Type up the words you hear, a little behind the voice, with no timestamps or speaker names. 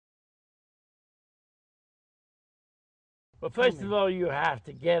Well, first of all, you have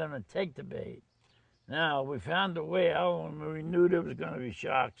to get them to take the bait. Now, we found the whale, and we knew there was going to be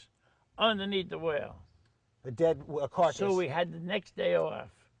sharks underneath the whale. A carcass. So we had the next day off.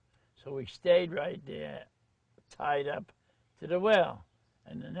 So we stayed right there, tied up to the well.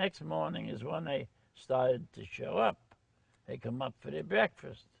 And the next morning is when they started to show up. They come up for their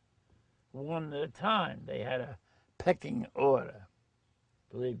breakfast, one at a time. They had a pecking order,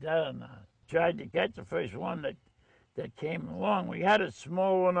 believe that or not. Tried to catch the first one that came along. We had a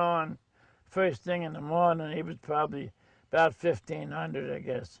small one on first thing in the morning. He was probably about 1,500, I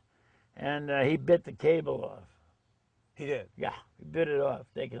guess. And he bit the cable off. He did? Yeah, he bit it off.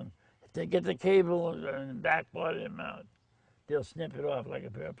 If they get the cable in the back part of their mouth, they'll snip it off like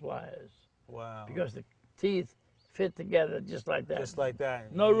a pair of pliers. Wow. Because the teeth fit together just like that. Just like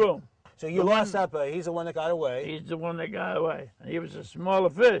that. No room. So you lost that, but he's the one that got away. He's the one that got away. And he was a smaller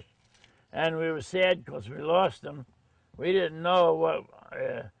fish. And we were sad because we lost him. We didn't know what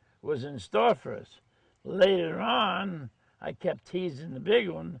was in store for us. Later on, I kept teasing the big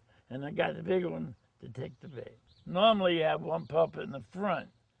one, and I got the big one to take the bait. Normally, you have one puppet in the front,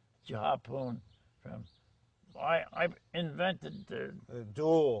 you harpoon from. I invented the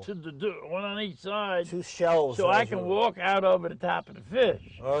dual. One on each side. Two shells. So I can walk out over the top of the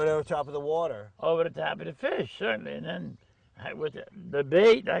fish. Over the top of the water. Over the top of the fish, certainly. And then with the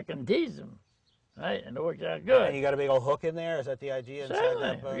bait, I can tease them. Right? And it works out good. And you got a big old hook in there? Is that the idea inside Certainly.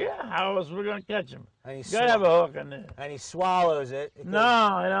 that boat? Yeah, how else are we going to catch him? And You got to have a hook in there. And he swallows it. No,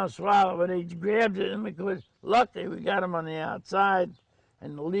 I don't swallow, but he grabbed it, and because luckily we got him on the outside,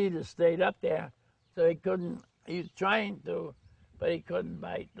 and the leader stayed up there, so he couldn't. He was trying to, but he couldn't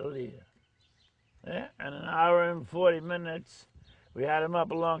bite the leader. Yeah, and an hour and 40 minutes, we had him up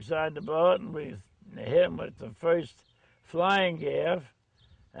alongside the boat, and we hit him with the first flying gaff,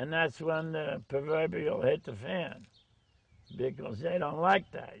 and that's when the proverbial hit the fan, because they don't like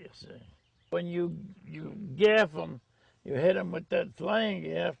that, you see. When you gaff them, you hit them with that flying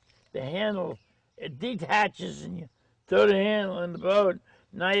gaff, the handle, it detaches, and you throw the handle in the boat.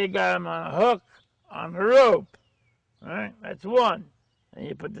 Now you got him on a hook on the rope, right? That's one. And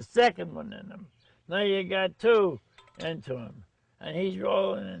you put the second one in him. Now you got two into him. And he's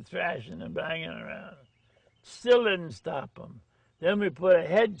rolling and thrashing and banging around. Still didn't stop him. Then we put a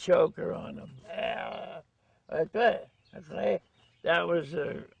head choker on him. Like that. Okay? That was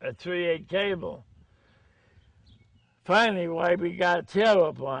a 3/8 cable. Finally, why we got a tail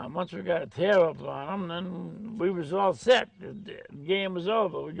rope on him. Once we got a tail rope on him, then we was all set. The game was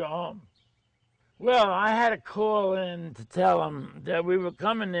over. We go home. Well, I had a call in to tell them that we were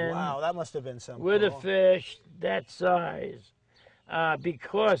coming in. Wow, that must have been something. With a fish that size,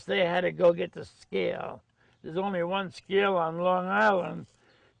 because they had to go get the scale. There's only one scale on Long Island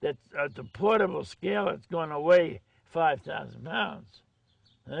that's the portable scale that's going to weigh 5,000 pounds.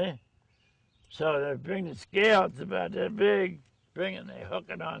 Eh? So they bring the scale, it's about that big, bring it, and they hook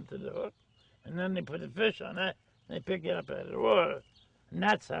it onto the hook, and then they put the fish on it, and they pick it up out of the water. And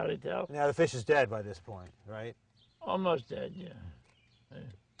that's how they tell. Now the fish is dead by this point, right? Almost dead, yeah.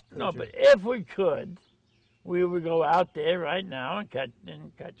 No, but if we could, we would go out there right now and catch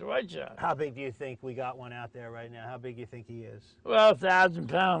a white shark. How big do you think we got one out there right now? How big do you think he is? Well,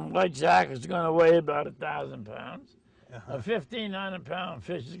 1,000-pound white shark is going to weigh about 1,000 pounds. A 1,500-pound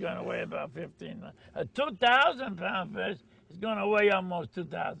fish is going to weigh about 1,500. A 2,000-pound fish is going to weigh almost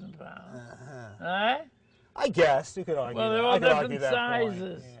 2,000 pounds. All right? I guess you could argue. Well, they're that. all I could argue different that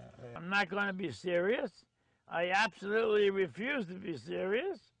sizes. point. Yeah. I'm not going to be serious. I absolutely refuse to be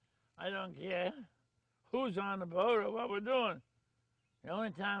serious. I don't care who's on the boat or what we're doing. The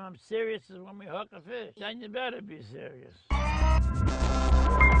only time I'm serious is when we hook a fish. Then you better be serious.